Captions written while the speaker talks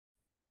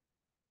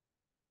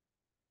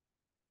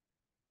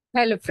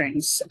Hello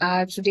friends,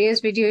 today's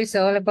video is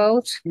all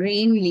about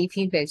green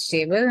leafy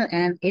vegetable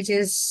and it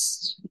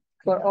is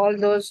for all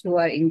those who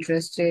are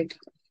interested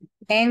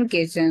in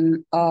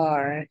kitchen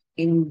or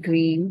in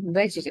green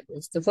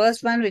vegetables. The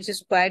first one, which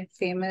is quite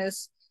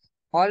famous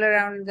all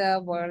around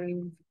the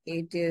world,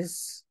 it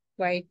is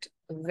quite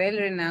well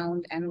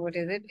renowned. And what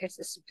is it? It's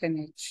a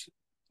spinach.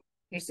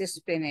 It's a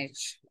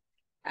spinach.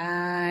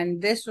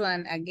 And this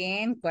one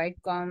again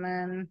quite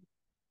common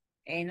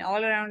in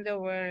all around the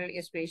world,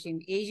 especially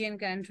in Asian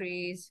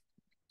countries.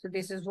 So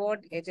this is what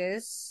it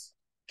is,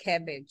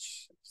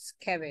 cabbage. It's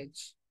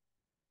cabbage.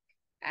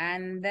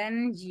 And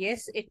then,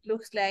 yes, it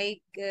looks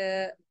like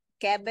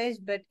cabbage,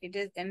 but it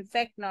is in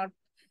fact not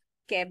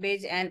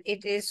cabbage, and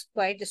it is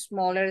quite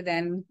smaller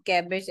than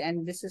cabbage,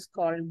 and this is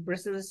called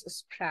Brussels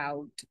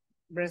sprout.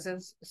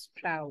 Brussels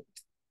sprout.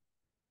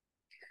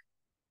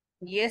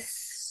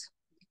 Yes,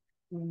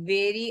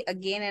 very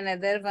again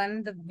another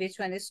one, the which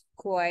one is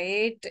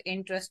quite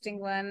interesting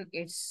one.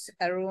 Its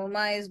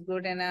aroma is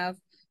good enough,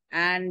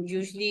 and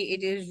usually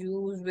it is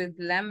used with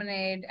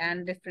lemonade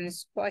and different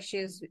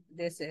squashes.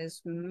 This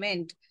is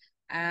mint,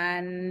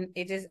 and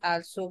it is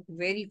also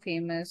very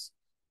famous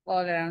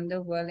all around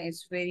the world.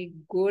 It's very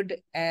good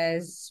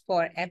as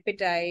for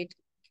appetite.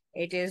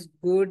 It is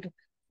good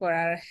for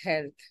our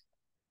health.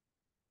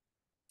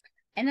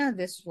 I know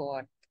this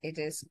what it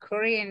is: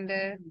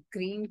 coriander,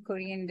 green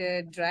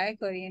coriander, dry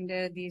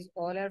coriander. These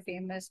all are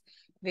famous,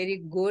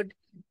 very good,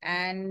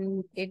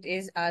 and it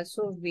is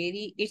also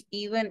very. It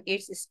even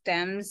its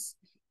stems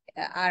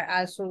are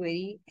also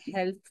very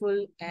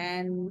helpful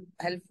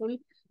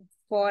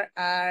for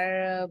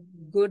our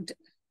good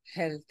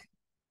health.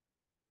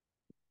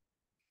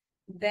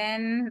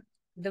 Then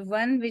the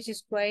one which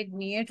is quite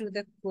near to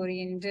the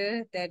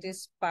coriander, that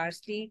is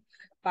parsley.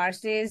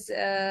 Parsley is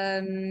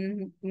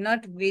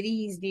not very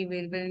easily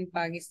available in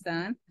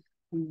Pakistan,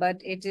 but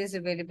it is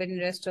available in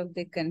rest of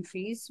the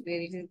countries where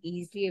it is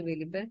easily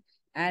available,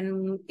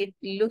 and it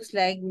looks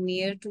like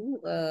near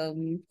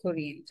to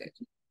coriander.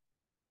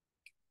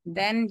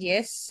 Then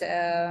yes,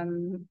 there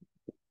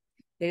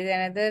is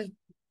another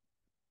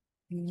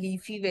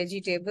leafy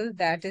vegetable,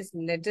 that is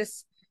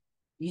lettuce.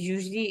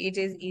 Usually it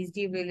is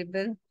easily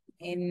available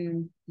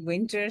in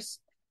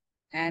winters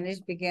and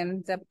it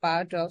becomes a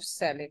part of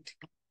salad.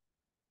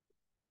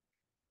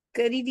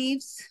 Curry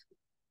leaves.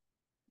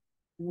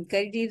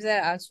 Curry leaves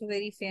are also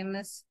very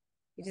famous.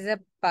 It is a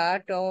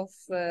part of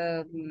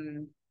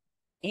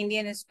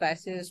Indian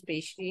spices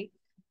especially,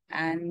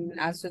 and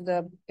also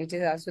it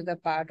is also the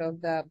part of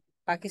the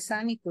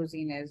Pakistani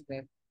cuisine as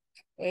well.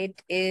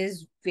 It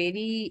is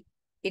very,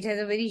 it has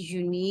a very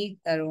unique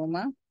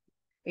aroma.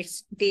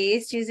 Its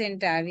taste is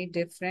entirely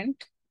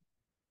different.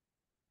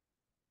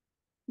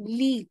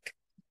 Leek.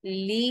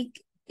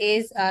 Leek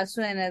is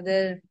also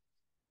another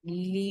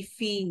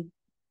leafy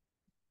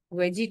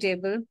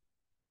vegetable,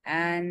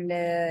 and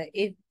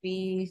if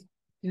we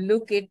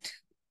look it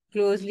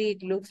closely,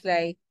 it looks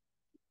like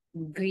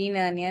green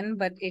onion,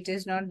 but it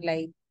is not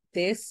like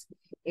this.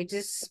 It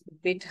is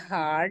bit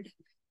hard,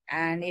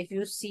 and if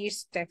you see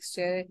its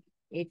texture,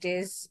 it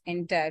is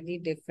entirely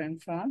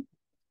different from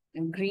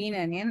green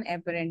onion.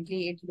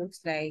 Apparently, it looks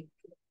like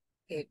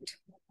it.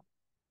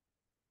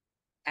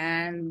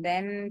 And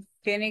then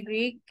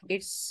fenugreek,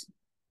 it's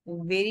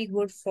very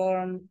good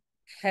from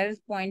health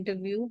point of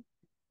view.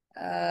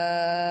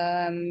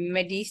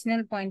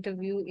 Medicinal point of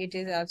view, it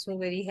is also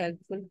very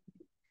helpful.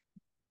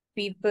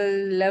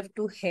 People love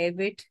to have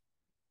it,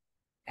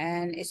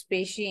 and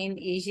especially in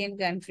Asian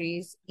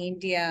countries,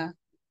 India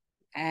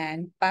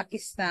and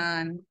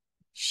Pakistan,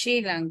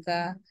 Sri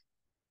Lanka,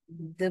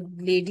 the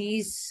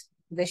ladies,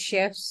 the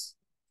chefs,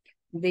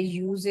 they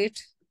use it,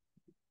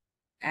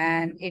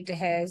 and it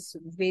has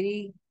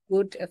very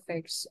good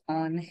effects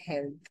on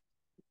health.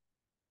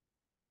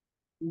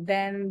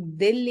 Then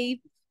dill leaf,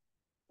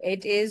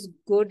 it is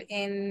good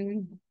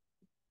in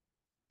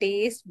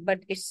taste, but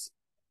it's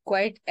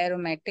quite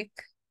aromatic,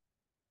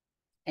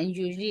 and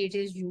usually it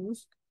is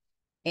used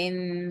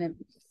in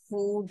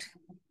food,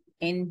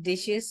 in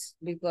dishes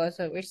because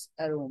of its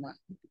aroma.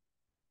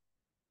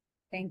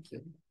 Thank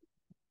you.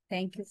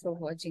 Thank you for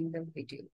watching the video.